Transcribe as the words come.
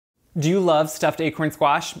Do you love stuffed acorn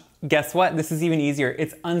squash? Guess what? This is even easier.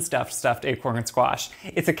 It's unstuffed stuffed acorn squash.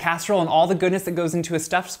 It's a casserole and all the goodness that goes into a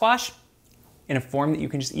stuffed squash in a form that you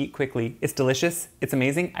can just eat quickly. It's delicious. It's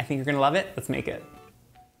amazing. I think you're gonna love it. Let's make it.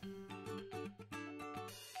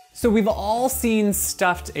 So we've all seen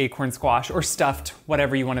stuffed acorn squash or stuffed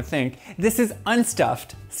whatever you want to think. This is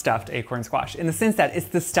unstuffed stuffed acorn squash in the sense that it's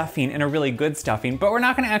the stuffing and a really good stuffing, but we're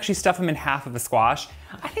not going to actually stuff them in half of a squash.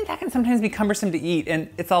 I think that can sometimes be cumbersome to eat, and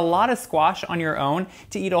it's a lot of squash on your own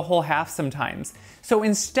to eat a whole half sometimes. So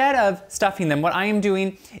instead of stuffing them, what I am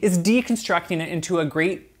doing is deconstructing it into a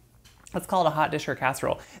great, let's call it a hot dish or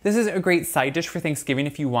casserole. This is a great side dish for Thanksgiving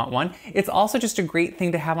if you want one. It's also just a great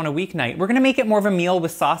thing to have on a weeknight. We're gonna make it more of a meal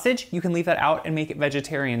with sausage. You can leave that out and make it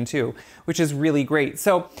vegetarian too, which is really great.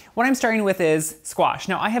 So what I'm starting with is squash.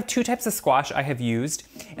 Now I have two types of squash I have used,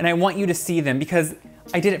 and I want you to see them because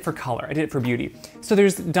I did it for color, I did it for beauty. So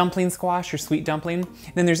there's dumpling squash or sweet dumpling,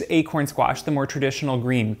 and then there's acorn squash, the more traditional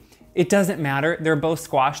green. It doesn't matter, they're both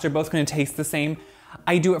squash, they're both gonna taste the same.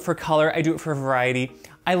 I do it for color, I do it for variety.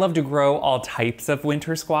 I love to grow all types of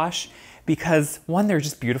winter squash because one, they're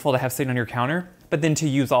just beautiful to have sitting on your counter, but then to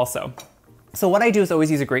use also. So what I do is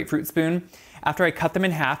always use a grapefruit spoon after I cut them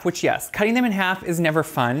in half, which yes, cutting them in half is never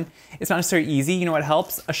fun. It's not necessarily easy. You know what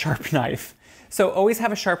helps? A sharp knife. So always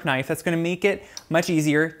have a sharp knife. That's gonna make it much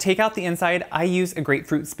easier. Take out the inside. I use a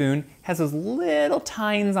grapefruit spoon. It has those little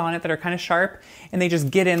tines on it that are kind of sharp, and they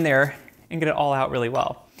just get in there and get it all out really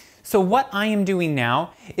well. So what I am doing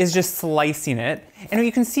now is just slicing it. And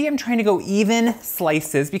you can see I'm trying to go even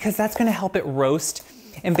slices because that's gonna help it roast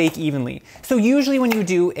and bake evenly. So usually when you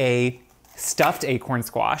do a stuffed acorn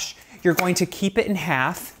squash, you're going to keep it in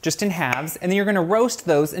half, just in halves, and then you're gonna roast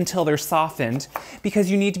those until they're softened because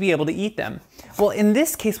you need to be able to eat them. Well, in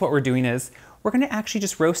this case, what we're doing is we're gonna actually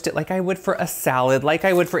just roast it like I would for a salad, like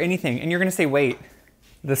I would for anything. And you're gonna say, wait,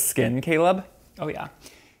 the skin, Caleb? Oh yeah.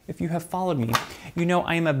 If you have followed me, you know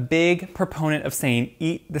I am a big proponent of saying,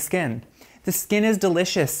 eat the skin. The skin is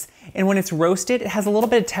delicious, and when it's roasted, it has a little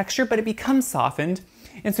bit of texture, but it becomes softened,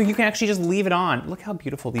 and so you can actually just leave it on. Look how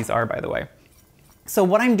beautiful these are, by the way. So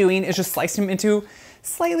what I'm doing is just slicing them into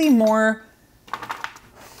slightly more,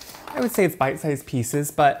 I would say it's bite-sized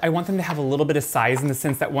pieces, but I want them to have a little bit of size in the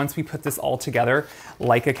sense that once we put this all together,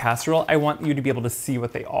 like a casserole, I want you to be able to see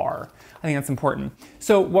what they are. I think that's important.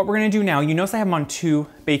 So what we're gonna do now, you notice I have them on 2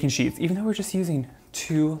 baking sheets, even though we're just using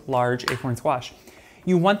 2 large acorn squash.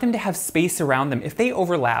 You want them to have space around them. If they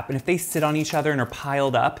overlap and if they sit on each other and are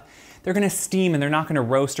piled up, they're gonna steam and they're not gonna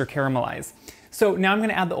roast or caramelize. So now I'm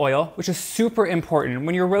gonna add the oil, which is super important.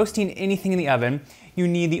 When you're roasting anything in the oven, you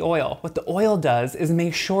need the oil. What the oil does is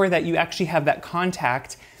make sure that you actually have that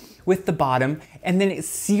contact with the bottom, and then it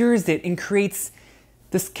sears it and creates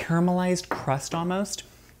this caramelized crust almost.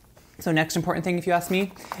 So next important thing, if you ask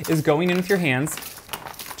me, is going in with your hands,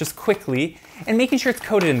 just quickly, and making sure it's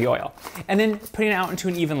coated in the oil, and then putting it out into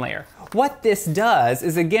an even layer. What this does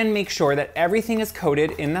is again make sure that everything is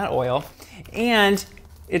coated in that oil, and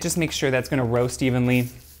it just makes sure that's gonna roast evenly.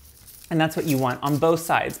 And that's what you want on both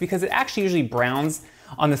sides because it actually usually browns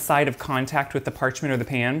on the side of contact with the parchment or the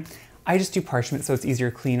pan. I just do parchment so it's easier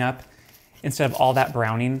to clean up instead of all that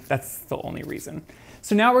browning. That's the only reason.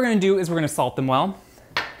 So now what we're gonna do is we're gonna salt them well.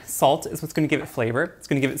 Salt is what's gonna give it flavor. It's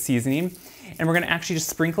gonna give it seasoning. And we're gonna actually just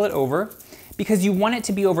sprinkle it over because you want it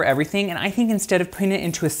to be over everything. And I think instead of putting it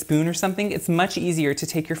into a spoon or something, it's much easier to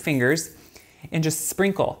take your fingers and just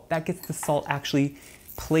sprinkle. That gets the salt actually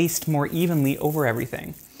placed more evenly over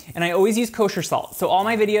everything. And I always use kosher salt. So all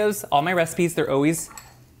my videos, all my recipes, they're always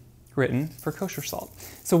written for kosher salt.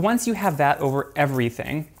 So once you have that over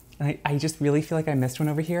everything, and I just really feel like I missed one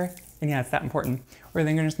over here, and yeah, it's that important, we're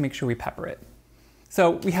then gonna just make sure we pepper it.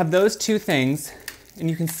 So we have those 2 things, and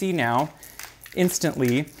you can see now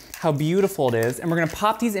instantly how beautiful it is. And we're gonna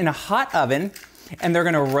pop these in a hot oven, and they're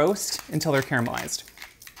gonna roast until they're caramelized.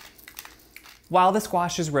 While the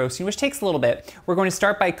squash is roasting, which takes a little bit, we're going to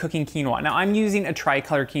start by cooking quinoa. Now I'm using a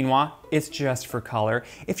tricolor quinoa. It's just for color.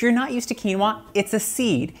 If you're not used to quinoa, it's a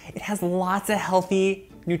seed. It has lots of healthy,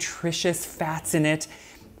 nutritious fats in it.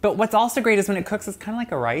 But what's also great is when it cooks, it's kind of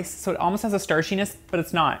like a rice. So it almost has a starchiness, but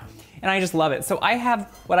it's not. And I just love it. So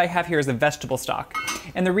what I have here is a vegetable stock.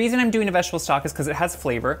 And the reason I'm doing a vegetable stock is because it has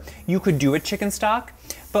flavor. You could do a chicken stock,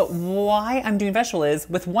 but why I'm doing vegetable is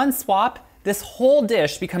with one swap, this whole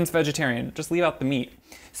dish becomes vegetarian. Just leave out the meat.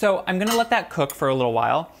 So I'm gonna let that cook for a little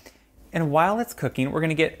while. And while it's cooking, we're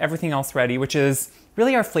gonna get everything else ready, which is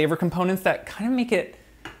really our flavor components that kind of make it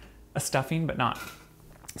a stuffing, but not.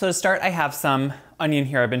 So to start, I have some onion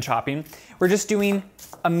here I've been chopping. We're just doing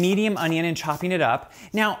a medium onion and chopping it up.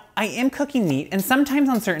 Now, I am cooking meat, and sometimes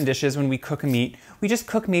on certain dishes when we cook a meat, we just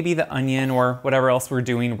cook maybe the onion or whatever else we're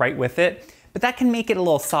doing right with it, but that can make it a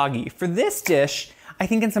little soggy. For this dish, I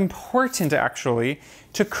think it's important actually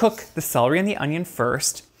to cook the celery and the onion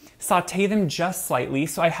first, saute them just slightly.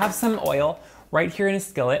 So I have some oil right here in a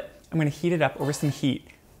skillet. I'm gonna heat it up over some heat.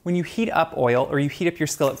 When you heat up oil or you heat up your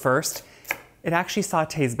skillet first, it actually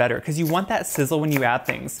sautés better because you want that sizzle when you add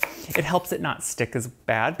things. It helps it not stick as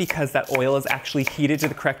bad because that oil is actually heated to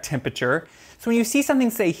the correct temperature. So when you see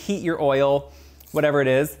something say heat your oil, whatever it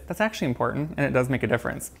is, that's actually important and it does make a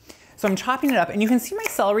difference. So I'm chopping it up and you can see my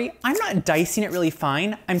celery, I'm not dicing it really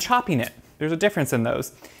fine, I'm chopping it. There's a difference in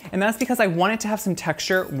those. And that's because I want it to have some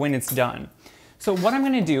texture when it's done. So what I'm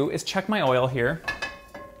gonna do is check my oil here.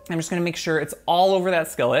 I'm just gonna make sure it's all over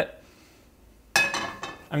that skillet.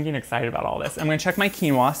 I'm getting excited about all this. I'm gonna check my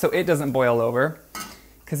quinoa so it doesn't boil over,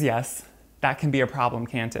 because yes, that can be a problem,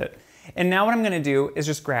 can't it? And now what I'm gonna do is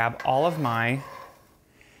just grab all of my,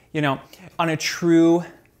 on a true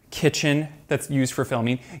kitchen that's used for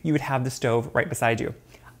filming, you would have the stove right beside you.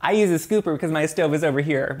 I use a scooper because my stove is over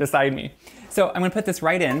here beside me. So I'm gonna put this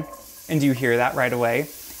right in, and do you hear that right away?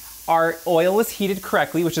 Our oil was heated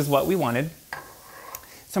correctly, which is what we wanted.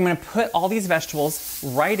 So I'm gonna put all these vegetables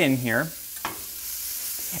right in here.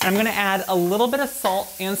 And I'm gonna add a little bit of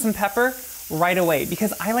salt and some pepper right away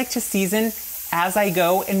because I like to season as I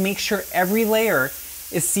go and make sure every layer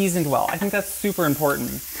is seasoned well. I think that's super important.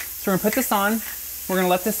 So we're gonna put this on, we're gonna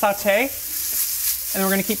let this saute, and then we're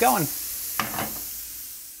gonna keep going.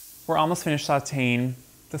 We're almost finished sauteing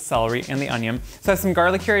the celery and the onion. So I have some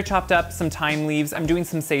garlic here I chopped up, some thyme leaves. I'm doing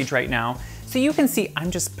some sage right now. So you can see,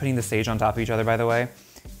 I'm just putting the sage on top of each other, by the way.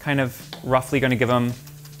 Kind of roughly gonna give them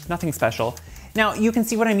nothing special. Now you can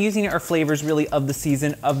see what I'm using are flavors really of the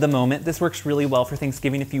season, of the moment. This works really well for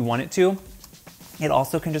Thanksgiving if you want it to. It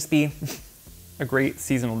also can just be a great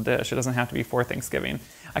seasonal dish. It doesn't have to be for Thanksgiving.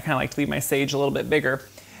 I kind of like to leave my sage a little bit bigger.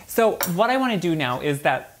 So what I want to do now is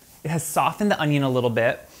that it has softened the onion a little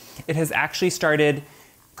bit. It has actually started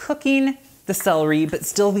cooking the celery, but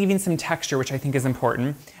still leaving some texture, which I think is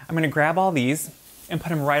important. I'm gonna grab all these and put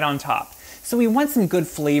them right on top. So we want some good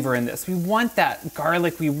flavor in this. We want that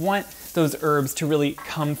garlic, we want those herbs to really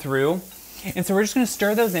come through. And so we're just gonna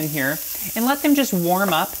stir those in here and let them just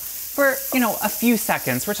warm up for, a few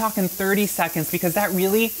seconds. We're talking 30 seconds because that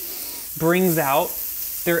really brings out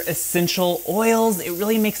their essential oils. It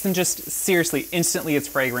really makes them just, seriously, instantly it's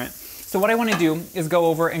fragrant. So what I wanna do is go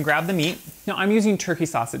over and grab the meat. Now I'm using turkey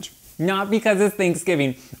sausage, not because it's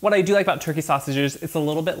Thanksgiving. What I do like about turkey sausages, it's a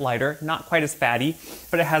little bit lighter, not quite as fatty,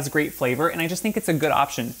 but it has great flavor. And I just think it's a good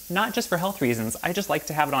option, not just for health reasons. I just like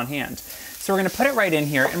to have it on hand. So we're gonna put it right in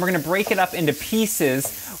here and we're gonna break it up into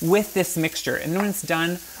pieces with this mixture. And when it's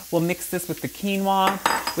done, we'll mix this with the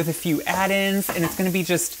quinoa, with a few add-ins, and it's just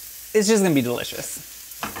gonna be delicious.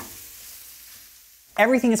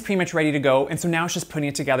 Everything is pretty much ready to go, and so now it's just putting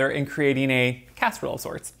it together and creating a casserole of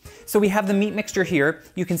sorts. So we have the meat mixture here.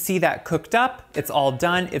 You can see that cooked up. It's all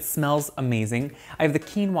done. It smells amazing. I have the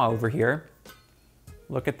quinoa over here.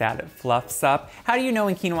 Look at that, it fluffs up. How do you know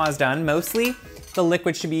when quinoa is done? Mostly, the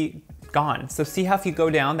liquid should be gone. So see how if you go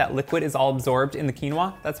down, that liquid is all absorbed in the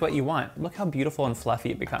quinoa? That's what you want. Look how beautiful and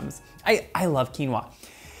fluffy it becomes. I love quinoa.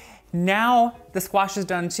 Now the squash is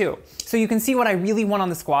done too. So you can see what I really want on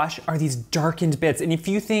the squash are these darkened bits. And if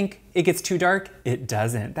you think it gets too dark, it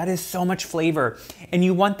doesn't. That is so much flavor. And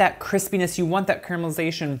you want that crispiness, you want that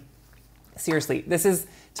caramelization. Seriously,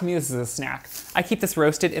 to me, this is a snack. I keep this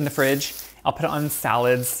roasted in the fridge. I'll put it on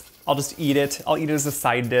salads. I'll just eat it. I'll eat it as a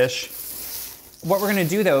side dish. What we're gonna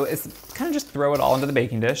do though is kind of just throw it all into the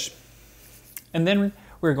baking dish. And then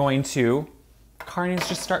we're going to, Carney's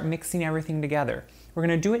just start mixing everything together. We're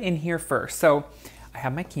gonna do it in here first. So I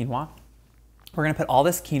have my quinoa. We're gonna put all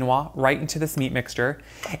this quinoa right into this meat mixture.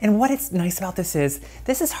 And what is nice about this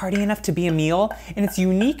is hearty enough to be a meal, and it's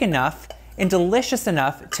unique enough and delicious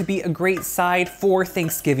enough to be a great side for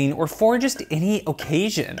Thanksgiving or for just any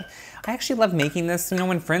occasion. I actually love making this,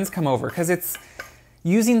 when friends come over, because it's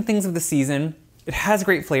using things of the season. It has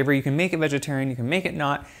great flavor. You can make it vegetarian, you can make it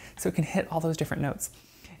not, so it can hit all those different notes.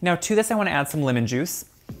 Now to this, I wanna add some lemon juice.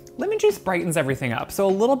 Lemon juice brightens everything up. So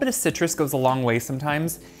a little bit of citrus goes a long way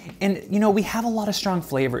sometimes. And we have a lot of strong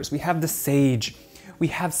flavors. We have the sage, we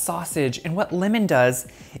have sausage, and what lemon does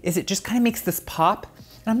is it just kind of makes this pop.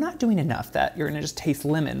 And I'm not doing enough that you're gonna just taste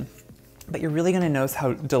lemon, but you're really gonna notice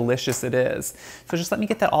how delicious it is. So just let me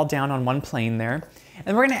get that all down on one plane there.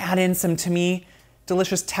 And we're gonna add in some, to me,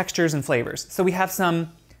 delicious textures and flavors. So we have some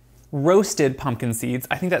roasted pumpkin seeds.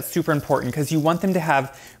 I think that's super important because you want them to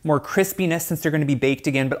have more crispiness since they're gonna be baked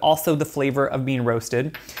again, but also the flavor of being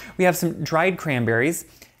roasted. We have some dried cranberries.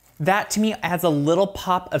 That to me adds a little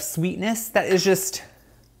pop of sweetness that is just,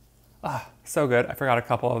 so good. I forgot a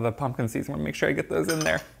couple of the pumpkin seeds. I wanna make sure I get those in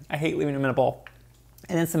there. I hate leaving them in a bowl.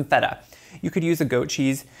 And then some feta. You could use a goat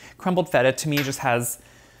cheese. Crumbled feta to me just has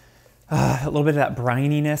a little bit of that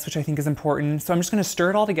brininess, which I think is important. So I'm just gonna stir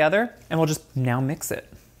it all together and we'll just now mix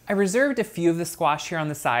it. I reserved a few of the squash here on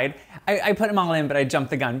the side. I put them all in, but I jumped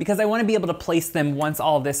the gun because I wanna be able to place them once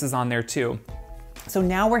all this is on there too. So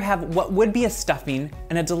now we have what would be a stuffing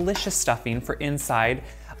and a delicious stuffing for inside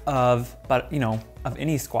of, of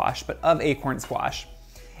any squash, but of acorn squash.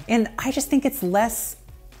 And I just think it's less,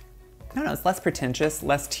 it's less pretentious,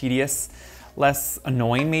 less tedious, less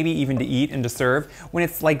annoying maybe even to eat and to serve when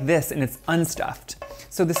it's like this and it's unstuffed.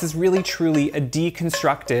 So this is really truly a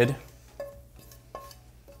deconstructed,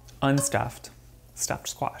 unstuffed, stuffed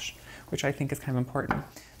squash, which I think is kind of important.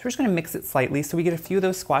 So we're just gonna mix it slightly so we get a few of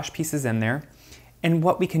those squash pieces in there. And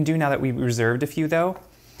what we can do now that we reserved a few though,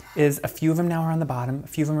 is a few of them now are on the bottom, a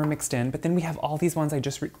few of them are mixed in, but then we have all these ones I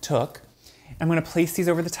just took. I'm gonna place these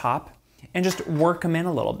over the top and just work them in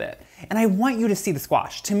a little bit. And I want you to see the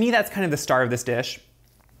squash. To me, that's kind of the star of this dish.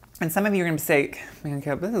 And some of you are gonna say, man,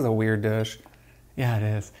 Kev, this is a weird dish. Yeah, it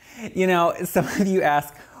is. You know, some of you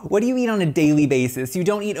ask, what do you eat on a daily basis? You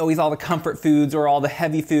don't eat always all the comfort foods or all the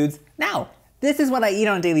heavy foods. No, this is what I eat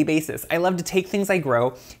on a daily basis. I love to take things I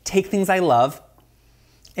grow, take things I love,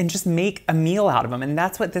 and just make a meal out of them. And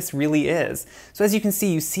that's what this really is. So as you can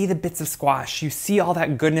see, you see the bits of squash, you see all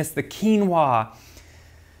that goodness, the quinoa.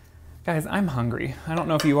 Guys, I'm hungry. I don't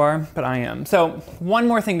know if you are, but I am. So one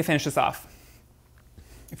more thing to finish this off.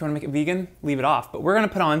 If you wanna make it vegan, leave it off. But we're gonna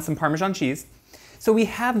put on some Parmesan cheese. So we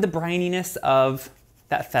have the brininess of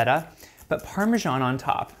that feta, but Parmesan on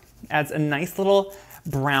top adds a nice little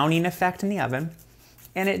browning effect in the oven.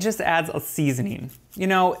 And it just adds a seasoning. You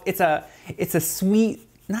know, it's a sweet,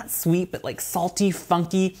 not sweet, but like salty,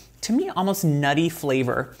 funky, to me almost nutty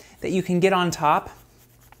flavor that you can get on top.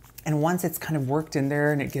 And once it's kind of worked in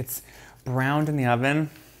there and it gets browned in the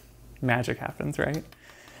oven, magic happens, right?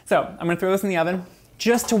 So I'm gonna throw this in the oven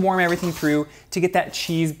just to warm everything through to get that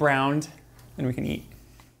cheese browned and we can eat.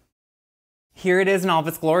 Here it is in all of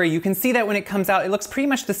its glory. You can see that when it comes out, it looks pretty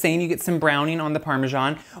much the same. You get some browning on the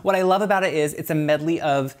Parmesan. What I love about it is it's a medley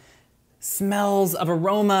of smells, of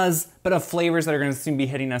aromas, but of flavors that are gonna soon be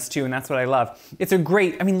hitting us too, and that's what I love. It's a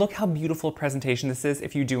great, I mean, look how beautiful a presentation this is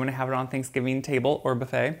if you do wanna have it on Thanksgiving table or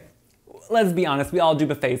buffet. Let's be honest, we all do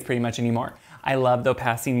buffets pretty much anymore. I love the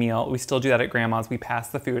passing meal. We still do that at grandma's. We pass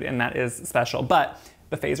the food and that is special, but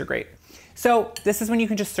buffets are great. So this is when you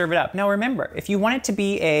can just serve it up. Now remember, if you want it to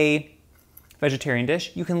be a vegetarian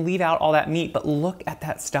dish, you can leave out all that meat, but look at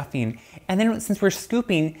that stuffing. And then since we're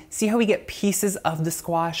scooping, see how we get pieces of the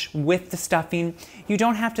squash with the stuffing? You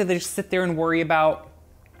don't have to just sit there and worry about,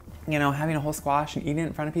 having a whole squash and eating it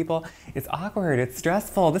in front of people. It's awkward, it's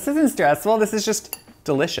stressful. This isn't stressful, this is just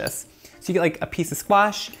delicious. So you get like a piece of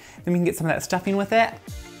squash, then we can get some of that stuffing with it.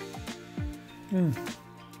 You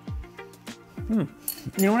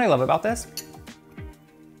know what I love about this?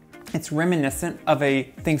 It's reminiscent of a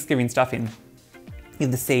Thanksgiving stuffing. You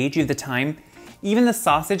have the sage, you have the thyme. Even the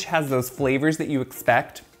sausage has those flavors that you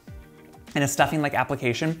expect in a stuffing like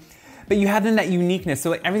application, but you have then that uniqueness.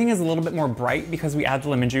 So everything is a little bit more bright because we add the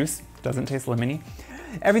lemon juice. Doesn't taste lemony.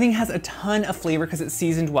 Everything has a ton of flavor because it's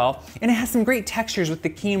seasoned well, and it has some great textures with the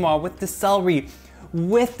quinoa, with the celery,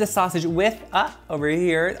 with the sausage, with, over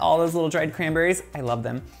here, all those little dried cranberries. I love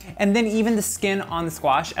them. And then even the skin on the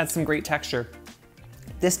squash adds some great texture.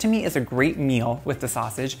 This to me is a great meal with the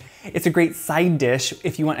sausage. It's a great side dish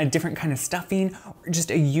if you want a different kind of stuffing or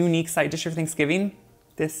just a unique side dish for Thanksgiving.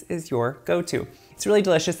 This is your go-to. It's really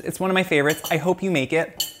delicious. It's one of my favorites. I hope you make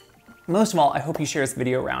it. Most of all, I hope you share this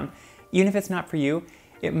video around. Even if it's not for you,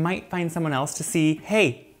 it might find someone else to see,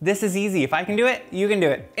 hey, this is easy. If I can do it, you can do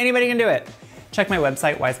it. Anybody can do it. Check my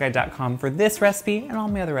website, wiseguy.com, for this recipe and all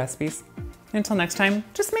my other recipes. And until next time,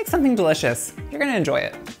 just make something delicious. You're gonna enjoy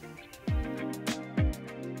it.